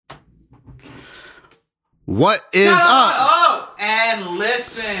What is Shut up? And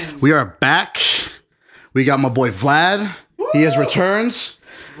listen. We are back. We got my boy Vlad. Woo! He has returns.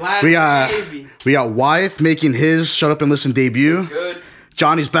 Vlad We got Wyeth making his Shut Up and Listen debut. Good.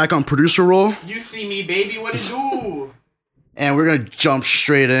 Johnny's back on producer role. You see me, baby. What it do? And we're going to jump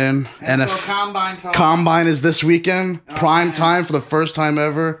straight in. And so Combine talk. Combine is this weekend. Oh, Prime man. time for the first time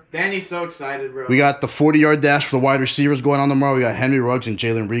ever. Danny's so excited, bro. We got the 40-yard dash for the wide receivers going on tomorrow. We got Henry Ruggs and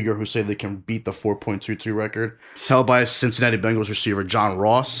Jalen Reagor who say they can beat the 4.22 record held by Cincinnati Bengals receiver John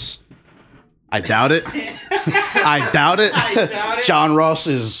Ross. I doubt it. I doubt it. I doubt it. John Ross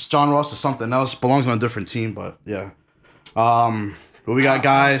is something else. Belongs on a different team, but yeah. But we got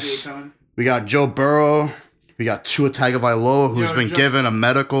guys. We got Joe Burrow. We got Tua Tagovailoa, who's been given a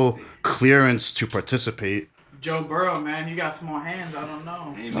medical clearance to participate. Joe Burrow, man, you got small hands. I don't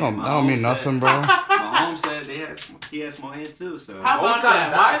know. Hey, I man, don't mean nothing, bro. Mahomes said he had small hands too. So How about Mahomes got that?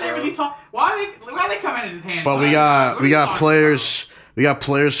 his Why back, are they bro. really talking? Why are they coming in his hands? But we got players. We got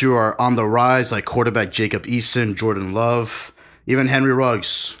players who are on the rise, like quarterback Jacob Eason, Jordan Love, even Henry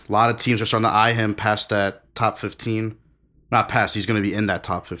Ruggs. A lot of teams are starting to eye him past that top 15. Not past. He's going to be in that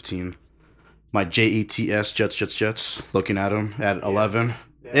top 15. My Jets, Jets, looking at him at 11.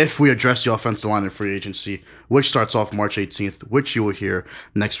 Yeah. If we address the offensive line in free agency, which starts off March 18th, which you will hear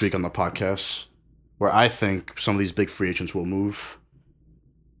next week on the podcast, where I think some of these big free agents will move.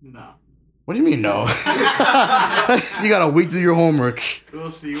 No. What do you mean, no? You got a week to do your homework.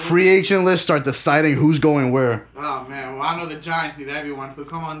 We'll see. Free agent list, start deciding who's going where. Oh, man. Well, I know the Giants need everyone, so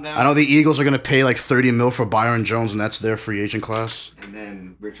come on down. I know the Eagles are going to pay like $30 million for Byron Jones, and that's their free agent class. And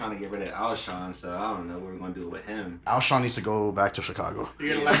then we're trying to get rid of Alshon, so I don't know what we're going to do with him. Alshon needs to go back to Chicago.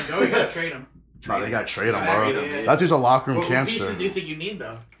 You're going to let him go? You got to trade him. No, they got to trade him, Yeah, bro. yeah. That dude's a locker room What cancer. pieces do you think you need,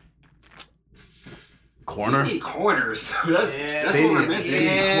 though? Corner. We need corners. That's They what we're need, missing.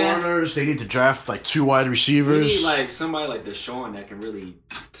 they need corners. They need to draft like 2 wide receivers. We need like somebody like Deshaun that can really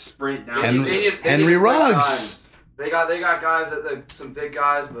sprint down. Henry Ruggs. They got guys that some big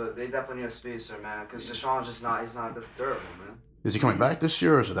guys, but they definitely need a spacer, man. Because Deshaun's just not durable, man. Is he coming back this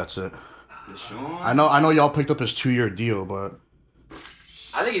year, or is it that's it? Deshaun. I know y'all picked up his 2-year deal, but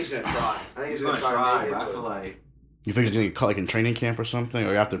I think he's gonna try. I think He's he's gonna gonna try. try, to make but it, I feel like you think he's gonna get cut like in training camp or something,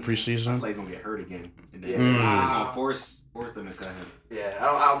 or after I preseason? feel like he's gonna get hurt again. And then Yeah. it's gonna force them to cut him. yeah, I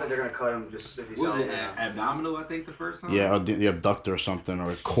don't think they're gonna cut him just if he's What was healthy it? now. Abdominal, I think, the first time. Yeah, the abductor or something,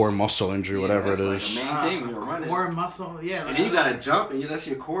 or core muscle injury, Yeah, whatever it that's is. like a main thing when you're running. Core muscle, yeah. And then you gotta jump, and that's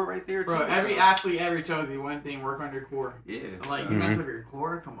your core right there too. Bro, every so- athlete ever tells you one thing: work on your core. Yeah. Like, so, you mess with your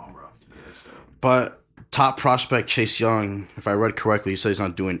core? Come on, bro. yeah, so. But top prospect Chase Young, if I read correctly, he said he's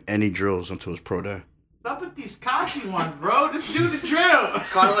not doing any drills until his pro day. Stop with these cocky ones, bro. Just do the drill.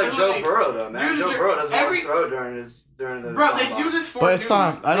 It's kind of like Joe Burrow, though, man. do the Joe dri- Burrow doesn't every- want to throw during the. Bro, they combine. do this for But it's dudes.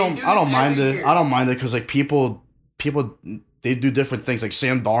 not. I They don't. do I don't this mind every it. year. I don't mind it because like people, they do different things. Like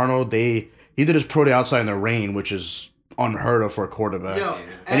Sam Darnold, he did his pro day outside in the rain, which is unheard of for a quarterback. Yo,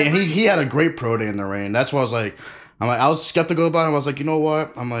 And every- he had a great pro day in the rain. That's why I was skeptical about him. I was like, you know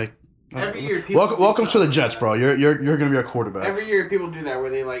what? I'm like, Every year, people welcome do to the stuff Jets, like bro. You're gonna be a quarterback. Every year, people do that where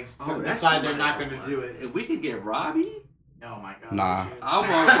they like That's decide they're what not I going to want. do it. If we could get Robbie, Oh my god. Nah. I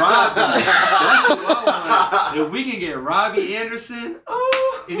want Robbie. That's what I want. If we can get Robbie Anderson,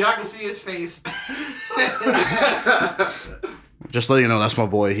 oh. If y'all can see his face. Just let you know, that's my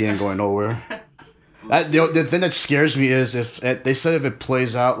boy. He ain't going nowhere. The thing that scares me is if it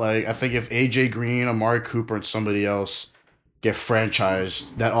plays out like I think if AJ Green, Amari Cooper, and somebody else get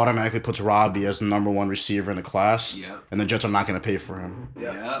franchised, that automatically puts Robbie as the #1 receiver in the class, Yep. and the Jets are not going to pay for him.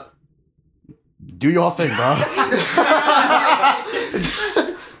 Yep. Do y'all think, bro?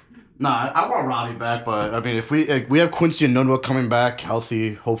 Nah, I want Robbie back, but I mean, if we have Quincy and Nunwa coming back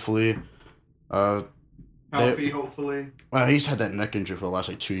healthy, hopefully. Healthy, hopefully. Well, he's had that neck injury for the last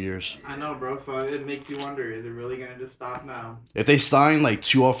like 2 years. I know, bro. So it makes you wonder: is it really gonna just stop now? If they sign like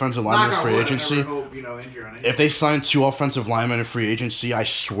 2 offensive linemen in Knock on free wood, I agency, never hope, injury on it. if they sign 2 offensive linemen in free agency, I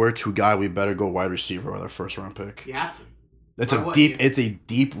swear to God, we better go wide receiver with our first round pick. You have to. It's Why a wouldn't it's a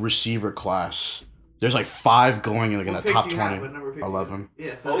deep receiver class. There's like 5 going in What the pick top do you have? 20, What number pick do you have? 11.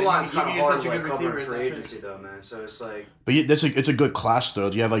 Yeah, so O-line's you kind of get hard such to a good like cover in receiver free in that agency, pick. though, man. So it's like. But it's a good class though.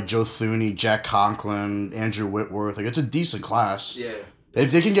 You have like Joe Thuney, Jack Conklin, Andrew Whitworth. Like it's a decent class. Yeah.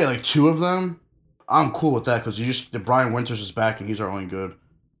 If they can get like 2 of them, I'm cool with that because the Brian Winters is back and he's our only good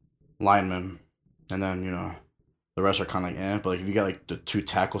lineman, and then the rest are kind of like But like if you got like the 2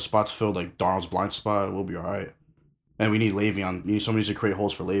 tackle spots filled, like Darnold's blind spot, we'll be all right. And we need Le'Veon. We need somebody to create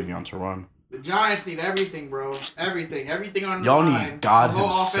holes for Le'Veon to run. The Giants need everything, bro. Everything on the Y'all line. need God the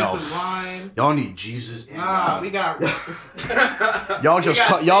whole himself. offensive line. Y'all need Jesus. And Nah, God. we got. Y'all just got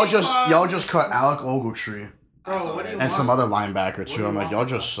cut. Y'all Saquon. just cut Alec Ogletree Bro, what do you and want? some other linebacker do too. you I'm like, want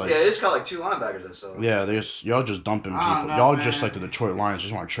y'all from just Yeah, like, they just got like 2 linebackers I saw. yeah, y'all just dumping I don't people. know, Y'all man. just like the Detroit Lions,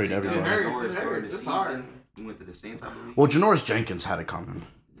 just want to trade It everyone. hurts. Norris during the It's season. hard. He went to the Saints, I believe. Well, Janoris Jenkins had it coming.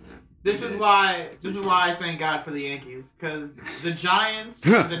 This is why I thank God for the Yankees, because the Giants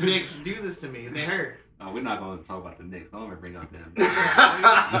and the Knicks do this to me. They hurt. Oh, we're not going to talk about the Knicks. Don't ever bring up them.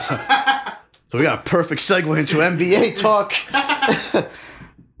 So we got a perfect segue into NBA talk.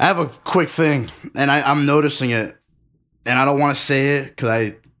 I have a quick thing, and I'm noticing it, and I don't want to say it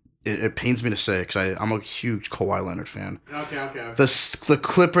because it pains me to say it because I'm a huge Kawhi Leonard fan. Okay. The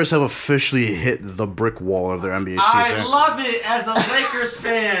Clippers have officially hit the brick wall of their NBA season. I love it as a Lakers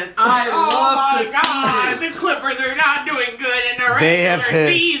fan. I love to see the this. Clippers are not doing good in the They have regular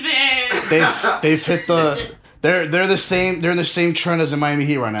hit- season. They've hit the they're the same trend as the Miami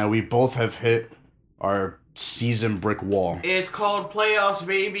Heat right now. We both have hit our season brick wall. It's called playoffs,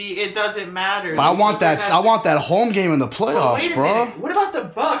 baby. It doesn't matter. But I want that home game in the But playoffs, wait a bro. minute. What about the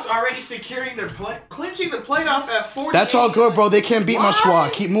Bucks already securing their clinching the playoffs at 40? That's all good, bro. They can't beat my What?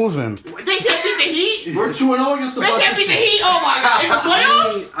 squad. Keep moving. They can't beat the Heat. We're 2-0 against the They can't beat the Heat. Oh my God! In the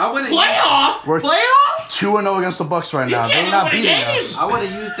playoffs? I wouldn't. Playoffs? We're- Playoffs? 2-0 against the Bucks right now. can't They're even not win a beating game. us. I would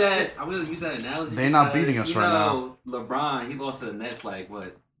have used that. I would have used that analogy. They not because, beating us you right know, LeBron, he lost to the Nets like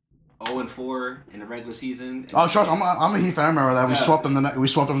what, 0-4 in the regular season. Oh, trust. I'm a Heat fan. I remember that. We Yeah. swept them. We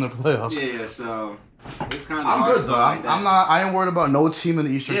swept them in the playoffs. Yeah, so it's kind of. I'm hard good to though. find I'm that. not. I ain't worried about no team in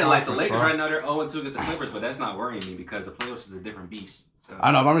the Eastern. Yeah, like the Conference, Lakers bro. right now, they're 0-2 against the Clippers, but that's not worrying me because the playoffs is a different beast. So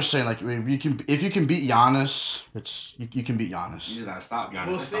I know, but I'm just saying, like, if you can beat Giannis, you can beat you Giannis. just gotta stop Giannis.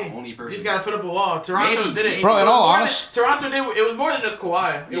 We'll That's see. the only You person. just gotta put up a wall. Toronto Maybe. did it. Bro, in It was all more than- honest- Toronto did. It was more than just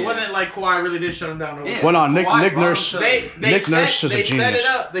Kawhi. It Yeah. wasn't like Kawhi really did shut him down. Yeah. Well, no, Nick Kawhi brought Nurse. him to- They Nick set, Nurse is a they set genius. it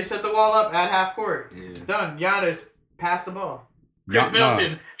up. They set the wall up at half court. Yeah. Done. Giannis, pass the ball. Chris No.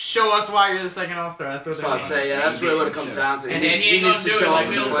 Middleton, show us why you're the second All-Star. That's what I was they about want. to say, yeah, that's really what it comes down to. And then he ain't needs gonna to do it show like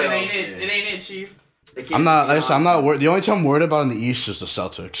up in the Middleton. Ain't playoffs. it? It ain't it, Chief. They can't I'm not. be Listen, I'm honest. not worried. The only team I'm worried about in the East is the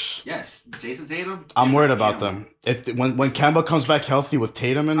Celtics. Yes, Jason Tatum. I'm worried about Yeah. them. When Kemba comes back healthy with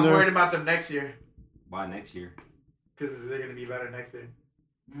Tatum in I'm there, worried about them next year Why next year? because they're gonna be better next year.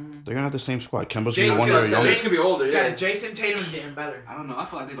 they're gonna have the same squad. Kemba's Jason- gonna be one Yeah, year so younger. Jason could be older, yeah. Yeah, Jason Tatum's getting better. I don't know. I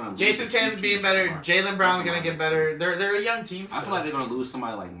feel like they're gonna. Jason lose a Tatum's key being piece better. tomorrow. Jalen Brown's That's gonna my get better. They're a young team. I feel still. like they're gonna lose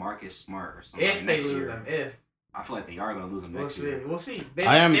somebody like Marcus Smart or something. if like they next lose year. them, if I feel like they are gonna lose them we'll next see, year. we'll see. They,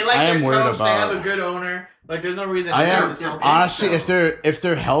 I am- They like I am their worried coach. They have a about- good owner. Like there's no reason. I to am lose they're them. bench honestly, though. if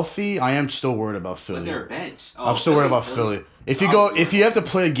they're healthy, I am still worried about But Philly. they're bench. Oh, I'm still worried about Philly. If you have to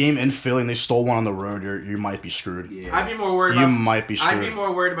play a game in Philly and they stole one on the road, you might be screwed. Yeah. I'd be more worried You about. might be I'd be screwed.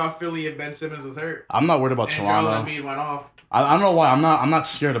 more worried about Philly if Ben Simmons was hurt. I'm not worried about And Toronto. Joel Embiid went off. I don't know why. I'm not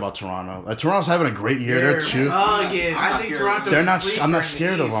scared about Toronto. Like, Toronto's having a great year there too. Again, I'm I not think scared. Toronto. They're not. I'm not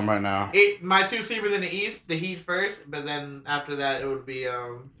scared of them right now. My two sleepers in the East, the Heat first, but then after that it would be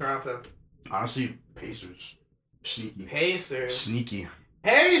Toronto. Honestly, Pacers, sneaky, Pacers. sneaky,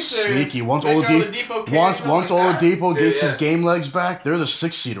 Pacers. sneaky. Once Victor Oladipo, Oladipo came once out once like that. Oladipo Dude, gets his yeah. game legs back, they're the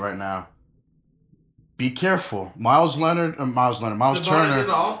 6th seed right now. Be careful, Miles Sabonis Turner. is an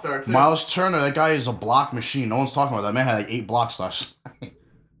all-star too. Miles Turner, that guy is a block machine. No one's talking about that. Man had like 8 blocks last.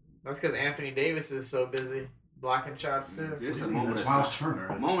 That's because Anthony Davis is so busy blocking shots too. Just a moment of Miles silence. Turner.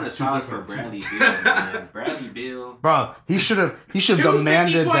 A moment of Two silence for different Bradley teams. Beal, man. Bradley Beal. Bro, he should have Two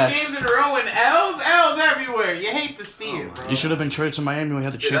demanded 50-point that. games in a row and L's everywhere. You hate to see it, bro. He should have been traded to Miami when he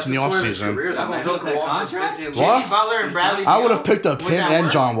had the Dude, chance that's in the the story of his offseason. career, That though, man. whole He'll go off for contract? 15 What? Jimmy Butler and Bradley I Beal. would have picked up Would him that and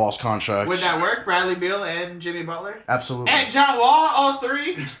work? John Wall's contracts. Would that work? Bradley Beal and Jimmy Butler? Absolutely. And John Wall, all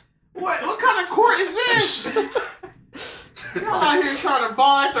three? What kind of court is this? Y'all out here trying to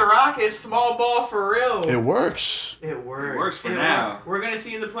ball at the Rockets, small ball for real. It works. It works. It works for It now. works. We're gonna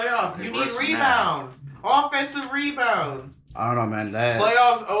see in the playoffs. It You need works for rebounds, offensive rebounds. I don't know, man. That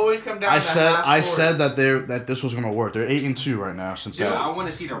Playoffs always come down. I to said half I court. said that this was gonna work. They're 8-2 right now since Dude, that. I want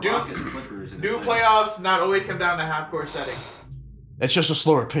to see the Dude, Rockets and Clippers in the Do playoffs not always come down to half court setting? It's just a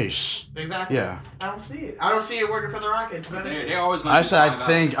slower pace. Exactly. Yeah. I don't see it. I don't see it working for the Rockets. But They're always going I said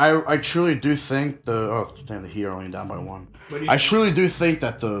I truly do think the Heat are only down by 1. What do you I think? truly do think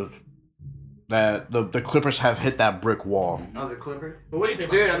that the Clippers have hit that brick wall. Oh, the Clippers. But what do you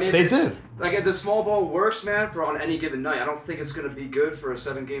think? Dude, about I mean, They did. like if the small ball works, man, for on any given night, I don't think it's gonna be good for a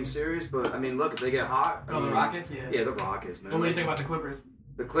 7-game series. But I mean, look, if they get hot, I Oh, the mean, Rockets. Yeah. Yeah, the Rockets, man. What do you think about the Clippers?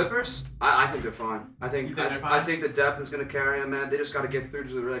 The Clippers? I think they're fine. You think they're fine? I think the depth is going to carry them, man. They just got to get through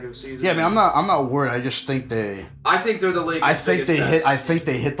to the regular season. Yeah, I mean, I'm not worried. I just think they. I think they're the Lakers. I think they biggest hit. test. I think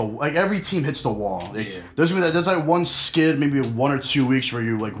they hit the like every team hits the wall. Like, Yeah. There's like one skid, maybe 1 or 2 weeks where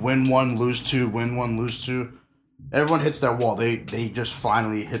you like win one, lose two, win one, lose two. Everyone hits that wall. They just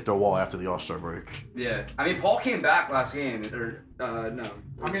finally hit their wall after the All-Star break. Yeah. I mean, Paul came back last game. Or, no.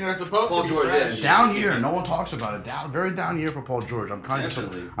 I mean, they're supposed Paul to be George, fresh. yeah. Down year, no one talks about it. Very down year for Paul George. I'm kind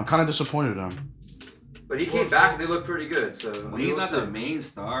Definitely. of disappointed in him. But he came back and they look pretty good. So When he's not the main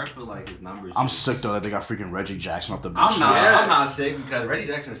star, I feel like his numbers. I'm just- sick though that they got freaking Reggie Jackson off the bench. I'm not. Yeah. I'm not sick because Reggie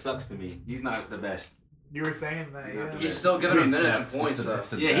Jackson sucks to me. He's not the best. You were saying that, yeah. He's still giving him minutes and It's points, the- though. it's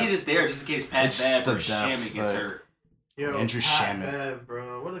the Yeah, depth. he's just there just in case Pat It's Bev the or depth, Shamit gets but- hurt. Yo, Andrew Pat Shaman. Bev,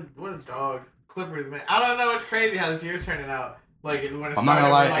 bro. What a dog. Clippers, man. I don't know. It's crazy how this year's turning out. Like when it's I'm not gonna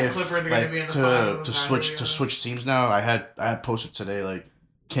lie. like If Clippers are gonna be in like the finals, to not switch really, to switch teams now, I had posted today like,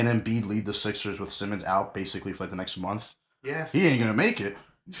 can Embiid lead the Sixers with Simmons out basically for like the next month? Yes. He ain't gonna make it.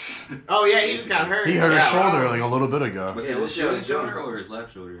 Oh yeah, he just got hurt. He hurt his Yeah, shoulder wow. like a little bit ago. Was Yeah, it we'll his see how shooting he's doing. shoulder or his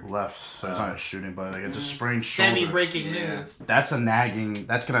left shoulder? Left, so it's not a shooting, but like it's a sprained shoulder. Semi-breaking Yeah. news. That's a nagging.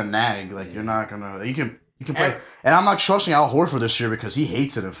 That's gonna nag. Like you're not gonna. You can play. And- And I'm not trusting Al Horford this year because he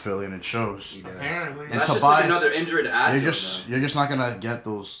hates it in Philly and it shows. He does. Apparently. And That's just Tobias- like another injury to add to You're just not gonna get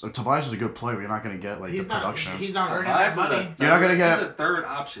those. Tobias is a good player, but you're not gonna get like the production. He's not earning Tobias that is a money. third- You're not gonna get- He's a third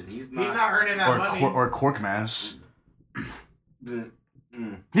option. He's He's not. not earning that money. or Korkmaz. Mm.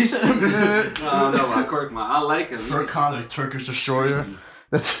 He said No, I cork my. I like him. for a He's con, Turkish destroyer. sneaky.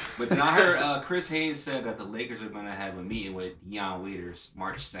 That's But then I heard Chris Haynes said that the Lakers are going to have a meeting with Deion Waiters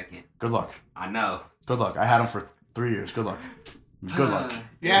March 2nd. good luck. I know. Good luck. I had him for 3 years. Good luck. Good luck.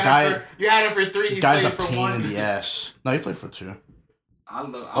 You had, Guy- you had him for 3. The He guy's a played for pain 1. in the ass. No, he played for 2. I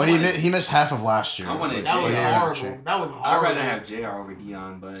love. Well, he missed half of last year. I wanted That was Yeah. horrible. That was horrible. I'd rather have JR over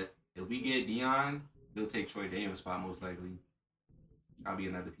Deion, but if we get Deion, he'll take Troy Daniels' spot most likely. I'll be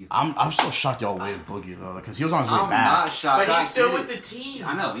another piece. I'm still shocked y'all waived Boogie though, because he was on his way I'm back. not shocked. But I he's still get with it. the team.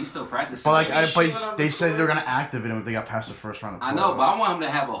 I know he's still practicing. But like, He's shooting on they the said court. they were gonna activate him if they got past the first round. Of I know, but playoffs. I want him to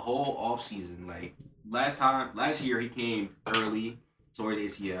have a whole off season. Like last year he came early towards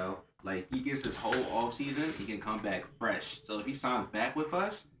ACL. Like he gets this whole off season, he can come back fresh. So if he signs back with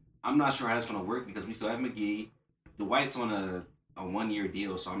us, I'm not sure how that's gonna work because we still have McGee. Dwight's on a 1-year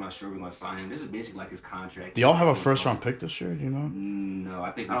deal, so I'm not sure we're gonna sign him. This is basically like his contract. Do y'all have a first round pick this year? Do you know? No,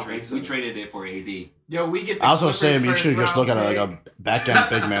 I think I we don't think so. we traded it for AD. Yo, we get the I was gonna Clippers say, I mean, you first should just look at round like pick. a back end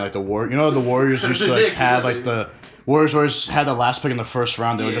big man, like the War. You know, the Warriors used to The like Knicks, have really. like the Warriors always had the last pick in the first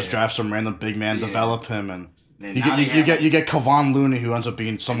round. They would just Yeah. draft some random big man, Yeah. develop him, and And you now get they you get Kevon Looney, who ends up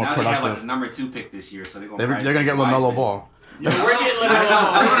being have, somewhat now they have like productive. a number 2 pick this year, so they're They're gonna gonna get LaMelo Ball. Yo, we're getting I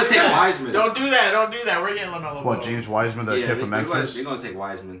LaMelo want to take Ball. Wiseman. Don't do that. Don't do that. We're getting LaMelo What, Ball. James Wiseman, the kid from Memphis? They're gonna take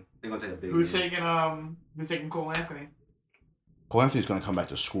Wiseman. They're gonna take a big. Who's man. taking Cole Anthony? Cole Anthony's gonna come back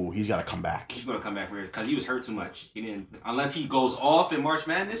to school. He's got to come back, He's gonna come back weird because he was hurt too much. He didn't unless he goes off in March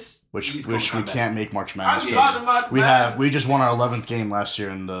Madness, which he's gonna we come back. can't make March I'm Madness. Yeah. talking about We just won our 11th game last year,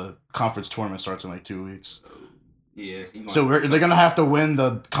 and the conference tournament starts in like 2 weeks. Yeah. He So they're gonna have to win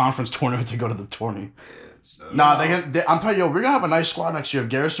the conference tournament to go to the tourney. Yeah, so. Nah, I'm telling you, we're gonna have a nice squad next year. If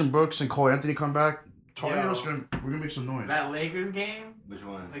Garrison Brooks and Cole Anthony come back, we're gonna make some noise. that Lakers game Which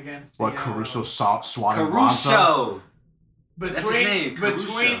one? against What, the, Caruso swatting Lonzo? Caruso. between That's his name, Caruso.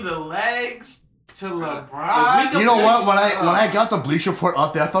 between the legs to If we LeBron. could- You know what? When I got the Bleacher Report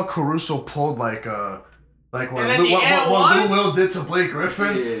update, I thought Caruso pulled like what And then the and Lou one? Will did to Blake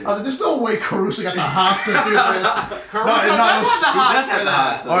Griffin. Yeah. I was like, there's no way Caruso got the hops to do this. Caruso No, does it have was- the he hots does for have the that.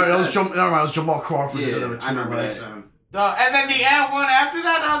 hots, though. All right, that was never mind. It was Jamal Crawford. Yeah, who did it with I two remember legs, that. and- No, and then the and one after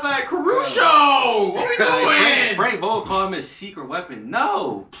that, I was like, Caruso, what we doing? Frank Vogel called him his secret weapon.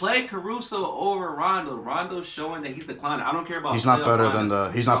 No, play Caruso over Rondo. Rondo's showing that he's declining. I don't care about. He's not playoff better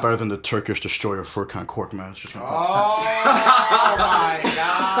Rondo. than the Turkish destroyer Furkan Korkmaz. Just gonna put Oh my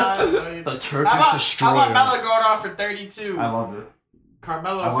God! the Turkish How about destroyer. Melo going off for 32? I love it.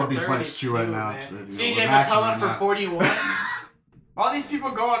 Carmelo I love for these 32, lights too right now. man. So, you know, CJ we're matching McCollum right for now. 41. All these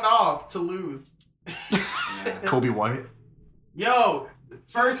people going off to lose. Yeah. Kobe White, Yo,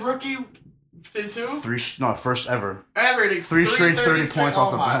 first rookie since who? first ever. Ever. Three straight 30 points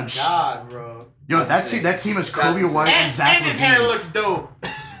off the bench. Oh my God, bro. Yo, That's that team is That's Kobe insane. White and Zach And his hair LaVine. looks dope.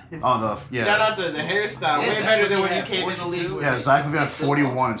 Oh, yeah. Shout out to the hairstyle. Yeah, Way Zach better than LaVine when he had came in the 42. league with Yeah, it. Zach LaVine had They still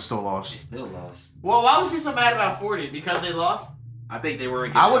 41 lost. and still They lost. still lost. Well, why was he so mad about 40? Because they lost? I think they were.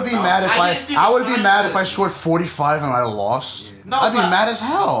 I would be mad if I didn't see I the would be signs mad of if I it. scored 45 and I lost. Yeah. No, I'd be but mad as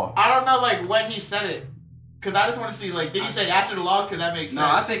hell. I don't know, like, when he said it. Because I just want to see, like, did he say after the loss? Because that makes sense. No,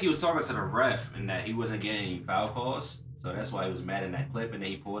 I think he was talking to the ref and that he wasn't getting any foul calls. So that's why he was mad in that clip, and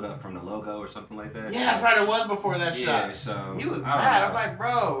then he pulled up from the logo or something like that. Yeah, that's right. It was before that Yeah, shot. so He was I don't mad. know. I'm like,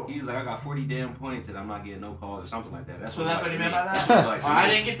 bro. He was like, I got 40 damn points and I'm not getting no calls or something like that. That's So that's what he meant by that? That's what, like, Oh, I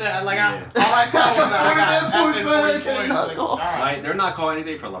didn't get that. Like, Yeah. all I saw was that I got 40 effing points, 40 man, points. not Like, call. all right. Like, they're not calling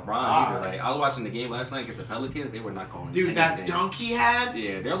anything for LeBron All either. right. Like, I was watching the game last night against the Pelicans. They were not calling Dude, that anything. dunk he had.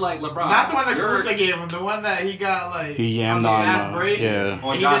 Yeah, they're like LeBron. Not the one that you're- Caruso gave him. The one that he got like He on yammed the on, fast break. yeah.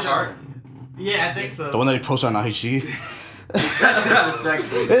 On He Josh did Hart. Yeah, I think so. The one that he posted on IG. That's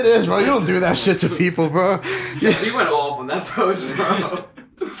disrespectful. It is, bro. You don't do that shit to people, bro. He went off on that post, bro.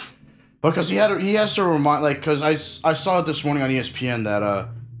 Because he has to remind, like, because I saw it this morning on ESPN that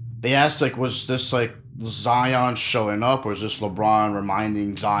they asked, like, was this like Zion showing up, or is this LeBron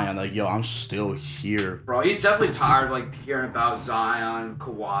reminding Zion, like, yo, I'm still here? Bro, he's definitely tired of like hearing about Zion,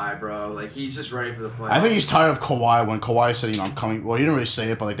 Kawhi, bro. Like he's just ready for the playoffs. I think he's tired of Kawhi when Kawhi said, you know, I'm coming. Well, he didn't really say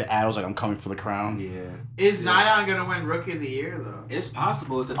it, but like the ad was like, I'm coming for the crown. Yeah. Is Zion gonna win Rookie of the Year though? It's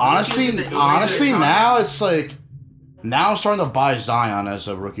possible. The Honestly, the honestly, Eagles- now it's like, now I'm starting to buy Zion as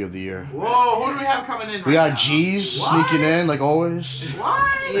a Rookie of the Year. Whoa, who do we have coming in right We got now? G's What? sneaking in like always.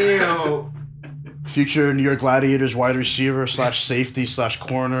 What? Ew. Future New York Gladiators wide receiver / safety /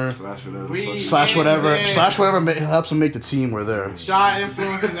 corner Slash whatever. We- / whatever Yeah. helps them make the team. We're there. Shot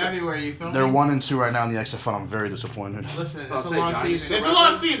influences everywhere. You feel They're me? 1-2 right now in the XFL. I'm very disappointed. Listen, I'll it's a say long Johnny season. It's a Silver.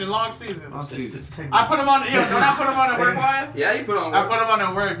 long season. Long season. I'll see. I put him on. Yo, don't I put him on at work, Wyatt? Yeah, you put on. I put him on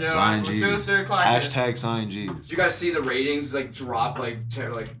at work, yo. Sign As soon as G's. 3 o'clock. Hashtag sign G's. Did you guys see the ratings like drop like They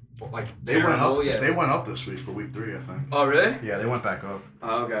went terrible? up. Yeah. They went up this week for week 3, I think. Oh really? Yeah, they went back up.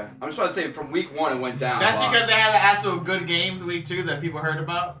 Oh, okay. I'm just about to say from week 1 it went down. That's a lot. because they had the actual good games week 2 that people heard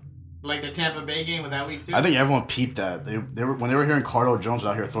about, like the Tampa Bay game with that week 2. I think everyone peeped that. They were when they were hearing Cardell Jones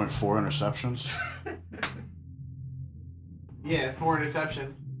out here throwing 4 interceptions. Yeah, 4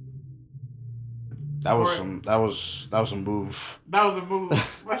 interceptions. That was Four- some. That was a move. That was a move.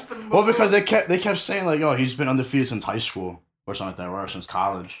 What's the move? Well, because they kept saying like, oh, he's been undefeated since high school or something like that, or since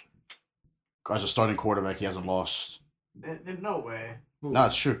college. As a starting quarterback, he hasn't lost. In no way. No,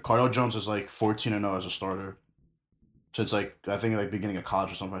 it's true. Cardell Jones is like 14-0 as a starter. Since like I think like beginning of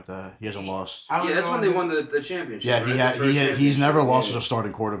college or something like that, he hasn't lost. I was Yeah, that's when going- they won the championship. Yeah, right? he The had first he's championship. never lost Yeah. as a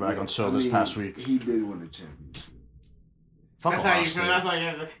starting quarterback until I this mean, past week. He did win the championship. Fuck That's how Ohio you feel. State. That's how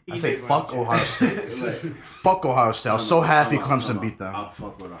you. I say fuck Ohio State. Fuck Ohio State. I was Time so out, happy time out, Clemson time out. beat them. I'll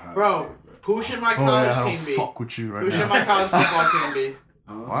fuck with Ohio Bro, State, who should my Oh college yeah, I team don't be? fuck with you right Who should now. my college football team be?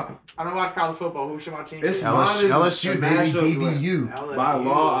 Huh? What? I don't watch college football. Who should my team It's be? mine is LSU a baby, matchup, like, DBU. LSU. By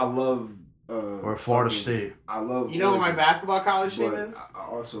law, I love. Or Florida State. I love. You know who my Oregon, basketball college team but is? I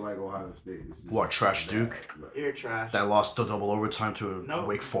also like Ohio State. It's just- What, trash Duke? You're trash. That lost the double overtime to Nope.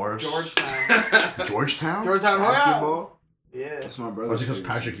 Wake Forest. Georgetown. Georgetown? Georgetown Hoya. Basketball. Yeah. That's my brother. Was it because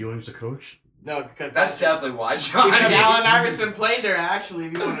Patrick Ewing's the coach? No, because That's definitely why, Johnny. because Allen Iverson played there. Actually,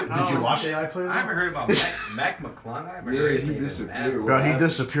 if you want to know. Did you watch AI play? I haven't heard about Mac McClung. I haven't Yeah, heard his he name in disappeared. mad- Bro, he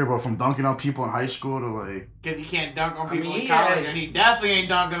disappeared, bro, from dunking on people in high school to like. Because he can't dunk on I people mean, in he college, had- and he definitely ain't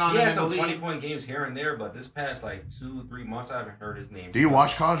dunking on He them had in the some league. 20-point games here and there, but this past like 2-3 months, I haven't heard his name. Do you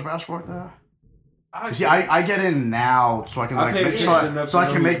watch college basketball like that? I See, I get in now so I can I like pay make, attention enough so I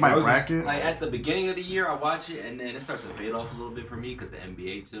to can know make my who's bracket. like at the beginning of the year, I watch it, and then it starts to fade off a little bit for me because the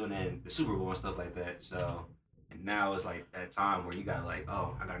NBA too, and then the Super Bowl and stuff like that. So, and now it's like that time where you got like,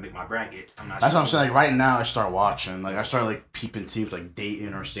 oh, I gotta make my bracket. I'm not. That's what I'm sure. saying. Like right now, I start watching. Like I start like peeping teams like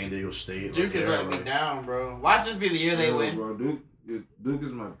Dayton or San Diego State. Duke like, is letting me like- down, bro. Watch this be the year they Yeah, win. Bro, Duke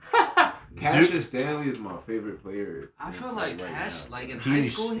is my. Cassius Stanley is my favorite player. I feel like right Cash, now. like in He's- high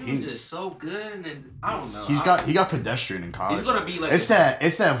school, he he- was just so good, and I don't know. He got pedestrian in college. He's gonna be like It's that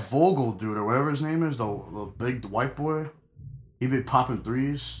Vogel dude or whatever his name is, the big white boy. He been popping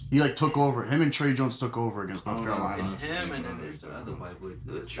threes. He like took over. Him and Trey Jones took over against North Oh, Carolina. It's him, and then there's the other white boy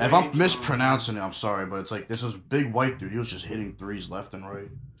too. It's If I'm mispronouncing it, I'm sorry, but it's like this is big white dude. He was just hitting threes left and right.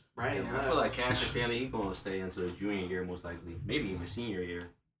 Right. Yeah, I feel like Cassius Stanley, he's gonna stay until his junior year, most likely, maybe even senior year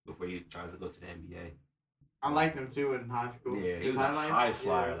before he tries to go to the NBA. I liked him too in high school. Yeah, he was a Highlights, high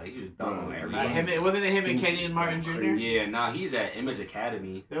flyer. yeah. Like he was dunking on Wasn't everything. it him and Kenyon Martin Jr.? Yeah, now he's at Image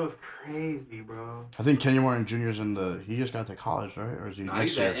Academy. That was crazy, bro. I think Kenyon Martin Jr. is in the. He just got to college, right? Or is he Now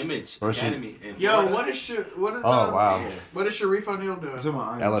next he's year? at Image Or is he- Academy. In Yo, Florida. what is Oh, wow. Yeah. what is Sharif O'Neal doing? It's in my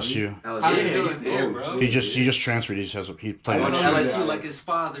eyes. LSU. How Yeah, did he do he's it? there, Oh, bro. He just transferred. He says he He played. went to Yeah. LSU like his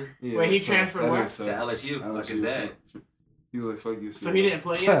father. Yeah, Wait, he so transferred that where? makes To sense. LSU, like his LSU, dad. He was like, fuck you. So he didn't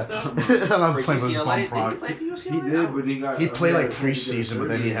play yet still? I'm For playing with his UCLA, bum did he prod. play for UCLA? He did, but he got. He played like had to get preseason, but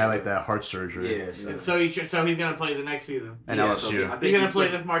then he had like that heart surgery. Yeah, so, So he's gonna play the next season. And yeah, LSU. so I think He's gonna he's play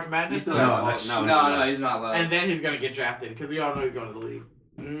still- this March he Madness, still No, has all- next- No, he's not allowed. and then he's gonna get drafted because we all know he's going to the league.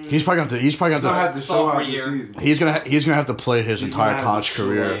 He's probably gonna He's gonna have have to. to show out sophomore this year. season. He's gonna have to play his He's entire gonna have college to show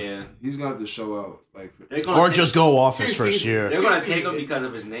career, Yeah. He's gonna have to show out. Like, They're gonna or take- just go off his Two first seasons. year. They're Two gonna take him seasons. because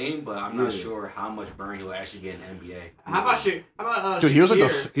of his name, but I'm not Yeah. sure how much burn he'll actually get in the NBA. How about you? How about Dude, he was like the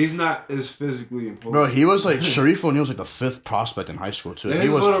Shakir? he's not as physically important. Bro, he was like Sharif O'Neal was like the 5th prospect in high school too. And He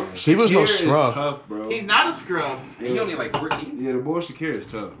his was little- he was no Shakir is scrub. Tough, bro. He's not a scrub. And he only like 14. Yeah, the boy Shakir is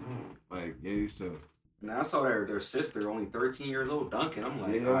tough. Like, yeah, he's tough. And I saw their sister only 13 years old dunking. I'm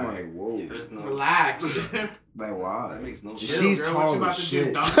like, Yeah, all I'm right, like, whoa. there's no. Relax. Like, why? That makes no She's sense. Chill, girl. What tall you about as to do?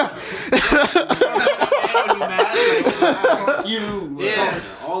 shit. Dunk? When you mad? Like, You. Yeah.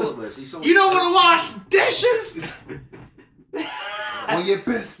 All of us. He's so you don't want to wash dishes? On your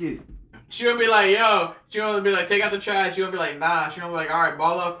biscuit. She gonna be like, yo. She gonna be like, take out the trash. She gonna be like, nah. She gonna be like, all right,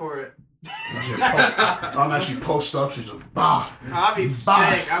 ball up for it. I'm actually post up. She's like, bah. I'll be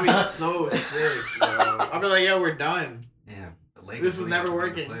Bah. sick. I'll be so sick, bro. I'll be like, yo, we're done. Damn, the Lakers This is really never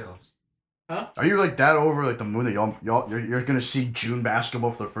have to make working. the playoffs. Are you like that over like the moon that you're gonna see June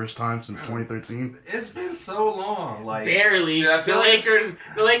basketball for the first time since 2013? It's been so long. Like, Barely. Dude, I the feel like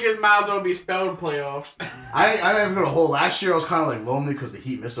Lakers might as well be spelled playoffs. I didn't even go to whole last year. I was kind of like lonely because the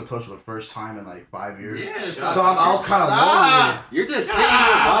Heat missed the playoffs for the first time in like 5 years. yeah, So I was kind of lonely. Ah, you're just sitting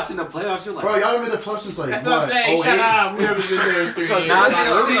there watching the playoffs. You're like, Bro, y'all haven't made the playoffs since like that's what I'm saying. what, Shut 08? up. We haven't been there in 3 years. Nah, That's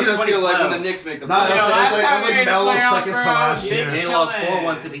nah, what it was it does feel like when 2012. the Knicks make the Nah, playoffs. it was last like time we made the Melo's playoffs, second to bro, last yeah. year. they Chilling. lost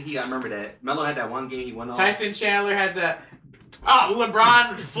 4-1 to the Heat. I remember that. Melo had that one game he went off. Tyson Chandler had that. Oh,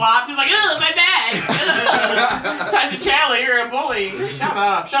 LeBron flopped. He was like, ugh, my back. Ugh. Tyson Chandler, you're a bully. Shut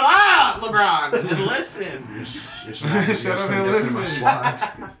up, LeBron. Just listen. Just mad 'cause you Shut guys up couldn't and get through my listen.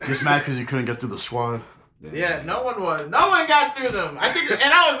 squad. Just mad because you couldn't get through the squad. Yeah, no one was. No one got through them. I think, and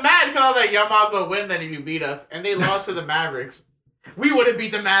I was mad because I was like, y'all might as well win then if you beat us. And they lost to the Mavericks. We would have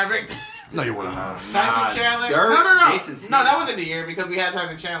beat the Mavericks. No, you wouldn't have. Tyson Chandler. Dirk, No. Jason's No, here. that wasn't the year because we had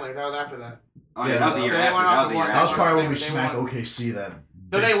Tyson Chandler. That was after that. Oh, yeah, that was a year They after. went That off was a the year one- That was after. probably when we They smacked won. OKC that.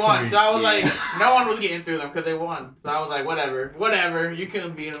 So they big won. three. So I was Yeah. like, no one was getting through them because they won. So I was like, whatever. You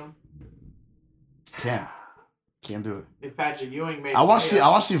couldn't beat them. Can't do it. If Patrick Ewing made. I want to see. playoffs. I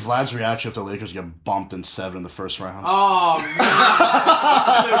want to see Vlad's reaction if the Lakers get bumped in 7 in the first round. Oh man,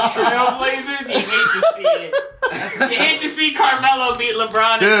 the Trailblazers. You hate to see it. You hate to see Carmelo beat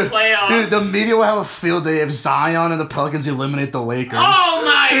LeBron in the playoffs. Dude, the media will have a field day if Zion and the Pelicans eliminate the Lakers. Oh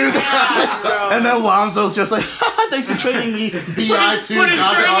my god, bro. And then Lonzo's just like, thanks for trading me. Put BI2. his jersey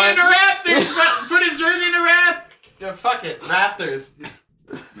in the Raptors. Put his jersey in the Raptors. Fuck it, Raptors.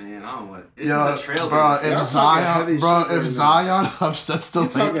 Man, I don't want. It's Yo, just a trail. bro, game. if Y'all talking heavy Zion, shit right Zion upsets the You're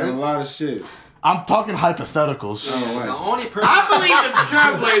talking a Lakers, lot of shit. I'm talking hypotheticals. Oh, The right. only person. I believe the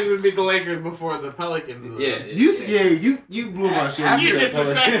Trailblazers would beat the Lakers before the Pelicans. Yeah. You blew my shit. You said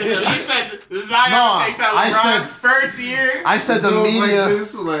disrespected them. You said Zion No, takes out I LeBron said- first year. I said the So it's media. Like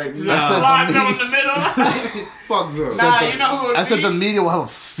this, like, I said the LeBron media- come in the middle. fuck Zo. Nah, you know who it would I said be? the media will have a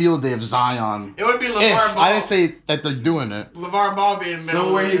field day of Zion. It would be LeVar If Ball. I didn't say that they're doing it. LeVar Ball being middle.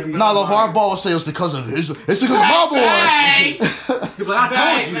 Somewhere he be- No, LeVar Ball will say it was because of his. It's because of my boy. Hey! You're like,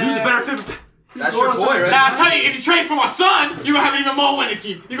 I told you, who's a better fit? That's your boy, right? Now I tell you, if you trade for my son, you're gonna have an even more winning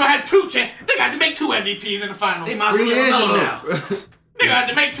team. You're gonna have 2 champs. They got to make 2 MVPs in the finals. They might as well Three get years Melo ago. now. They gonna have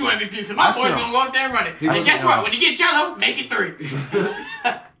to make 2 MVPs. And my I boy's feel- gonna go up there and run it. I And guess feel- what? When you get Jello, make it 3.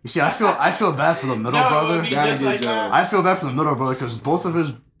 You see, I feel bad for the middle No, it brother. would be Gotta just get like Jello. that. I feel bad for the middle brother because both of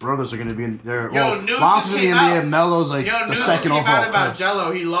his brothers are going to be in there. Yo, Well, news Lonzo's just in the came NBA, out. Melo's like Yo, the news second came out overall about pick.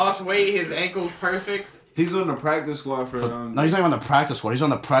 Jello. He lost weight. His ankle's perfect. He's on the practice squad for. No, he's not even on the practice squad. He's on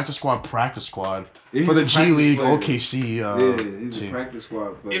the practice squad He's for the a G practice League player. OKC Yeah, he's a team. practice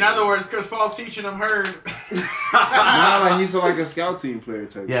squad player. In other words, Chris Paul's teaching him herd. nah, like he's like a scout team player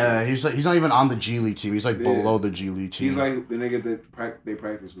type. Yeah, he's not even on the G League team. He's like Yeah. below the G League team. He's like the nigga that they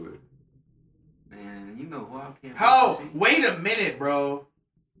practice with. Man, you know who I can't. Oh, see? wait a minute, bro.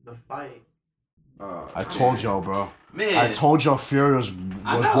 The fight. I told y'all, bro. Man, I told y'all Fury was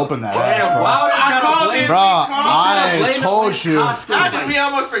I know. whooping that Man, ass, bro. why would I I try called to blame it. Bro, I blame I it told on his you. costume, How did like, we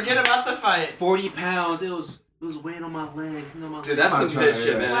almost forget about the fight? 40 pounds. It was weighing on my leg. You know my Dude, that's I'm some trying bitch to-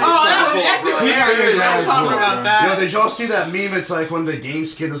 shit, man. Oh, That's bro. hilarious. He's I'm saying talking that, about bro. that. Yo, did y'all see that meme? It's like when the game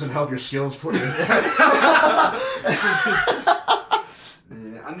skin doesn't help your skills play.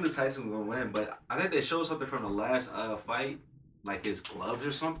 Man, I knew Tyson was gonna win, but I think they showed something from the last fight, like his gloves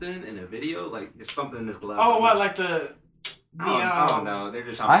or something in a video. Like it's something in his glove. Oh, what, like the I don't know. They're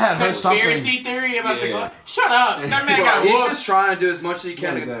just. I had heard something. Conspiracy theory about the Yeah. gloves. Shut up. That man Bro, got he's whooped. just trying to do as much as he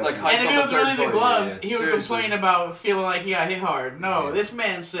can to Exactly. like hype And if up it the was third really the fight. gloves, yeah. he would Seriously. complain about feeling like he got hit hard. No, this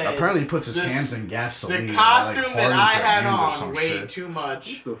man said Apparently, he puts his this- hands in gasoline. the and, costume like, that I hardens your had hand or on some weighed shit. too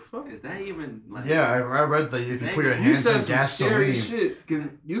much. What the fuck? Is that even like? Yeah, I read that you can put your You hands said in some scary gasoline. shit. Cause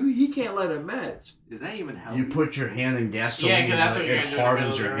he can't let it match. Is that even healthy? You put your hand in gasoline. Yeah, 'cause that's and what you're it gonna do in the hardens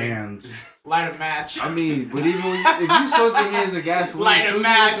middle your of the ring. hands. Light a match. I mean, but even when if you soak your hands in gasoline, Light as a soon as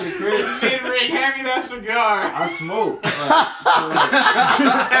match. you get to the crib, Mid-ring, hand me that cigar. I smoke.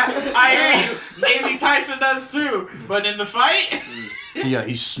 I hear you. Amy Tyson does too. But in the fight, Yeah,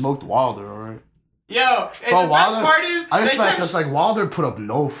 he smoked Wilder, alright. yo, and Bro, the Wilder- best part is, I they just like kept- because like Wilder put up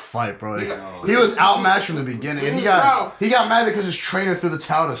no fight, bro. Like, No. he was outmatched from the beginning, and he Bro. got mad because his trainer threw the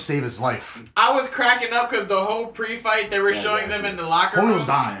towel to save his life. I was cracking up because the whole pre-fight they were showing them in the locker Homie room. was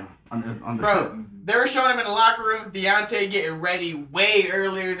dying. On the Bro, they were showing him in the locker room, Deontay getting ready way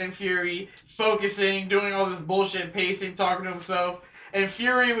earlier than Fury, focusing, doing all this bullshit, pacing, talking to himself. And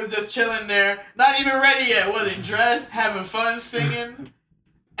Fury was just chilling there, not even ready yet, wasn't dressed, having fun, singing.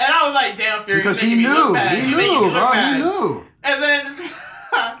 And I was like, damn, Fury, because you're he making me look knew, bad. he You're making me knew, look bro, he bad. knew. And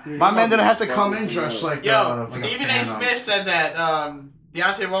then, My man didn't have to come in dressed like yo, like Stephen fan A. of- Smith said that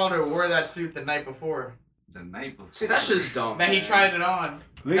Deontay Wilder wore that suit the night before. The night before. See, that's just dumb. That he man. tried it on.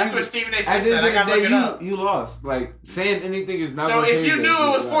 That's what Stephen A. At Smith the said. end I of gotta the look it day, up. you lost. Like saying anything is not. So gonna if change you that knew shit, it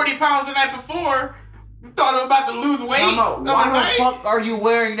was like- 40 pounds the night before, you thought it was about to lose weight. Time out. Why overnight? the fuck are you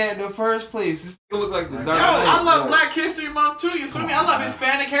wearing that in the first place? This still look like the Yo, Dark Yo, Knight. I love Like, Black History Month too. You feel me? I love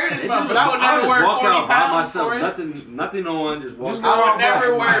Hispanic Heritage It Month, just- but I would never just wear walk 40 out by pounds myself. for it. Nothing on. Just walk Just out. I would All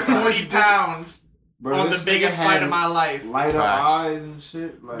never black. wear 40 pounds bro, on the this biggest nigga fight had of my life. lighter Facts. eyes and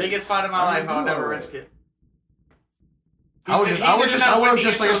shit. Like, Biggest fight of my I life. don't I would know. never risk it. I would He just, I would did just, enough I would have with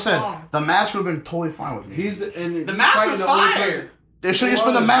just, the like I intro said, song. the match would have been totally fine with me. He's the The match was fire. They should have just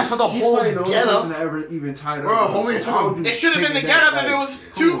been the match, not the whole get up. Ever even tied Bro, up. homie, So how would you It should have been the take get up that, if it like, was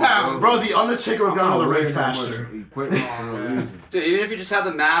come 2 on, pounds. Bro, the Undertaker would have got out of the ring faster. Equipment for no reason. Dude, even if you just had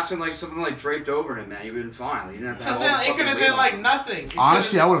the mask and like something like draped over him, man, you would have been fine. Like, you didn't have to So have then all the it could fucking have weight been on like it. nothing. It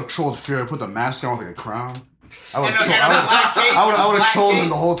Honestly, I could've- would have trolled Fury, put the mask on with like a crown. I would And have a black cape, I would have black trolled him cape.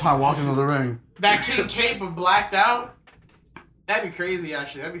 the whole time walking to the ring. That king cape of blacked out. That'd be crazy,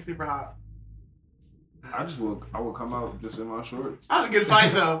 actually. That'd be super hot. I would come out just in my shorts That was a good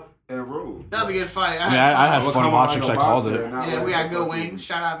fight, though. and a robe. That was a good fight. I mean, I had would fun come out watching like because a I called boxer, it. not Yeah, like we got a good fucking- wings.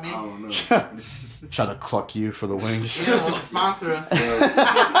 Shout out me. I don't know. Try to cluck you for the wings. Yeah, well, sponsor us.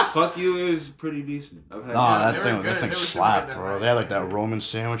 Fuck you is pretty decent. I've had Nah, they that were thing, good. that They thing were super slapped, good, bro. right? They had like that Roman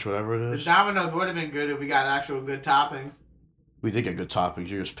sandwich, whatever it The is. Domino's would have been good if we got actual good toppings. We did get good toppings.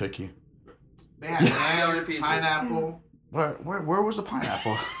 You're just picky. They had Yeah, ham, pizza. pineapple. Where was the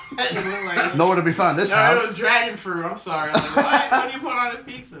pineapple? It looked like Nowhere to be found. This no, it was house. dragon fruit. I'm sorry. Like, what do you put on this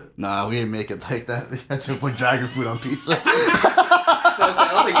pizza? Nah, we didn't make it like that. We had to put dragon fruit on pizza. So I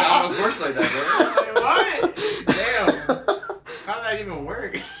don't think Domino's works like that, Like, what? Damn. How did that even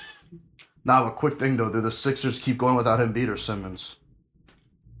work? Nah, but quick thing though, do the Sixers keep going without Embiid or Simmons?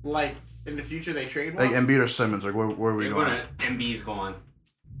 Like, in the future they trade Like one? Embiid or Simmons? Like where are we They're going? gonna. Embiid's gone.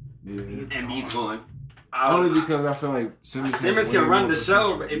 Yeah. Embiid's gone. Only because I feel like Simmons Can run the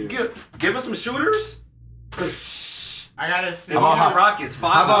show. But if give us some shooters. I gotta see. How about Rockets?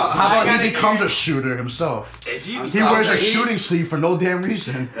 How about I he gotta becomes hear- a shooter himself? If you He wears a shooting sleeve for no damn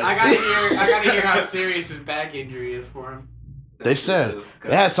reason. I gotta hear how serious his back injury is for him. They said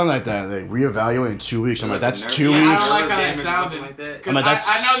they had something like that. They reevaluate in 2 weeks. I'm like, that's 2 Yeah, I weeks. don't like how that sounded. Like that. 'Cause I mean, that's-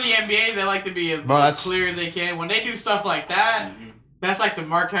 I know the NBA, they like to be as Bro, that's- clear as they can. When they do stuff like that, that's like the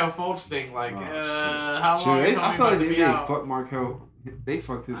Markel Fultz thing. Like, Oh, how long is I Tony feel like about to they be out? fuck Markel. They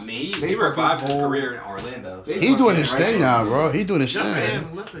fucked his. I mean, they he fucked revived his whole- career in Orlando. They He fucked doing his right thing from now, the- bro. He doing his Good for thing.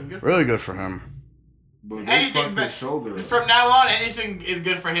 him. Listen, good for Really good for him. But they Anything fucked but- his shoulder. From now on, anything is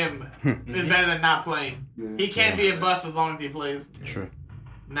good for him. It's better than not playing. Yeah. He can't be a bust as long as he plays True.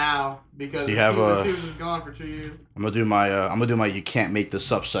 now because Do you have he was a- just gone for 2 years. I'm gonna do my you can't make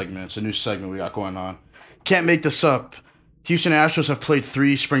this up segment. It's a new segment we got going on. Can't make this up. Houston Astros have played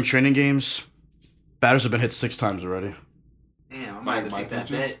 3 spring training games. Batters have been hit 6 times already. Damn, I might have to take that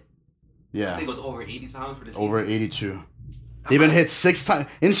bet. I Yeah, think it was over 80 times for the season. over 82. They've been hit 6 times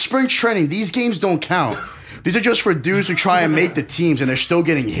in spring training. These games don't count. These are just for dudes who try and make the teams, and they're still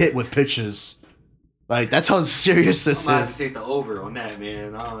getting hit with pitches. Like that's how serious this I'm about to is. take the over on that,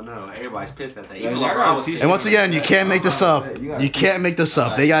 man. I don't know. Everybody's pissed at that. Yeah, Even y'all LeBron gotta was teach pissed. And once again, you can't make this up. You gotta- You can't make this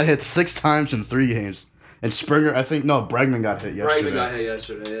up. They got hit 6 times in 3 games. And Springer, I think, no, Bregman got hit yesterday. Bregman got hit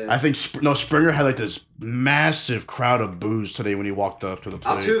yesterday. Yeah. I think Springer had like this massive crowd of boos today when he walked up to the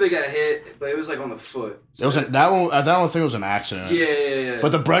plate. Altuve got hit, but it was like on the foot. It was that one. That one thing was an accident. Yeah.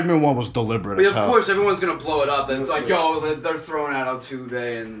 But the Bregman one was deliberate. But as of hell. course, everyone's gonna blow it up. Then it's like, yo, they're throwing out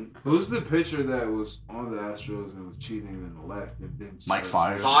Altuve and Who's the pitcher that was on the Astros and was cheating and left and then Mike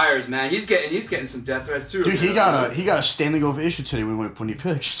Fiers. Fires, man. He's getting some death threats too. Dude, he man. got a standing ovation today when he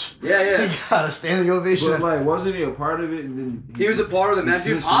pitched. Yeah. He got a standing ovation. But like, wasn't he a part of it? And then He was a part of it, man. he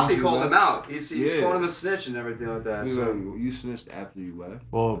Dude, snitched once Poppy he called left? him out. He's Yeah. calling him a snitch and everything like that. He was So. like, you snitched after you left.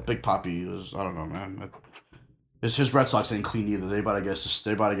 Well, Big Poppy is, I don't know, man. His Red Sox ain't clean either. They about to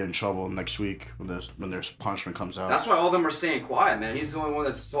get in trouble next week when their punishment comes out. That's why all of them are staying quiet, man. He's the only one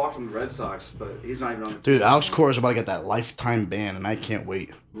that's talked from the Red Sox, but he's not even on the team. Dude, Alex Cora is about to get that lifetime ban, and I can't wait.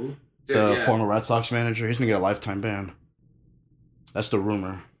 Who? Dude, The yeah. former Red Sox manager, he's gonna get a lifetime ban. That's the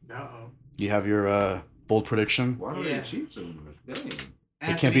rumor. Uh-oh. You have your bold prediction? Why do Yeah. they cheat so much? Dang.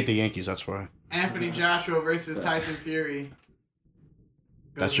 They can't beat the Yankees. That's why. Anthony Joshua versus Tyson Fury.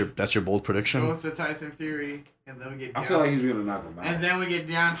 That's your bold prediction. Goes to Tyson Fury, and then we get. I feel like he's gonna knock him out. And then we get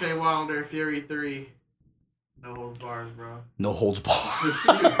Deontay Wilder, Fury 3. No holds bars, bro. No holds barred.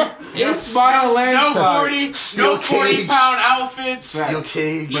 It's by a No landslide. 40, Steel no 40 cage. pound outfits. Steel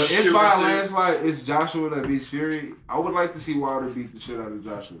cage. But if Super by a suit. landslide it's Joshua that beats Fury, I would like to see Wilder beat the shit out of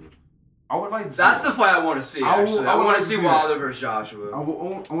Joshua. I would like to see That's that. the fight I want to see, I will- actually. I I would want like to to see see that. Wilder versus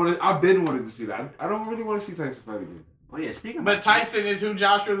Joshua. I've been wanting to see that. I don't really want to see Tyson fight again. Oh yeah, speaking But about Tyson is who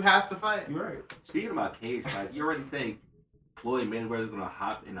Joshua has to fight. You're right. speaking about cage fights, you already think Floyd Mayweather's gonna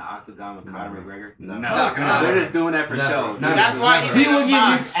hop in the octagon with Conor Never. McGregor? No. No. They're just doing that for Never. show. Never. That's why he Never. did He will a get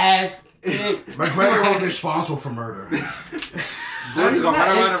box. his ass. McGregor was responsible for murder. Floyd's gonna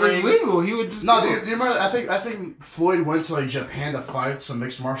run around the It's ring. legal. He would just No, do do it. you remember? I think Floyd went to like Japan to fight some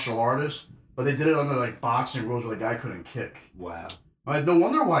mixed martial artists, but they did it under like boxing rules where the guy couldn't kick. Wow. Like, no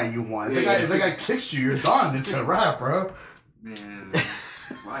wonder why you won. If the guy kicks you, you're done. It's a wrap, bro. Man,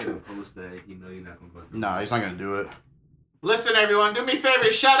 why even post that? You know you're not gonna go through. Nah, he's not gonna do it. Listen, everyone, do me a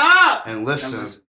favor, shut up! And listen,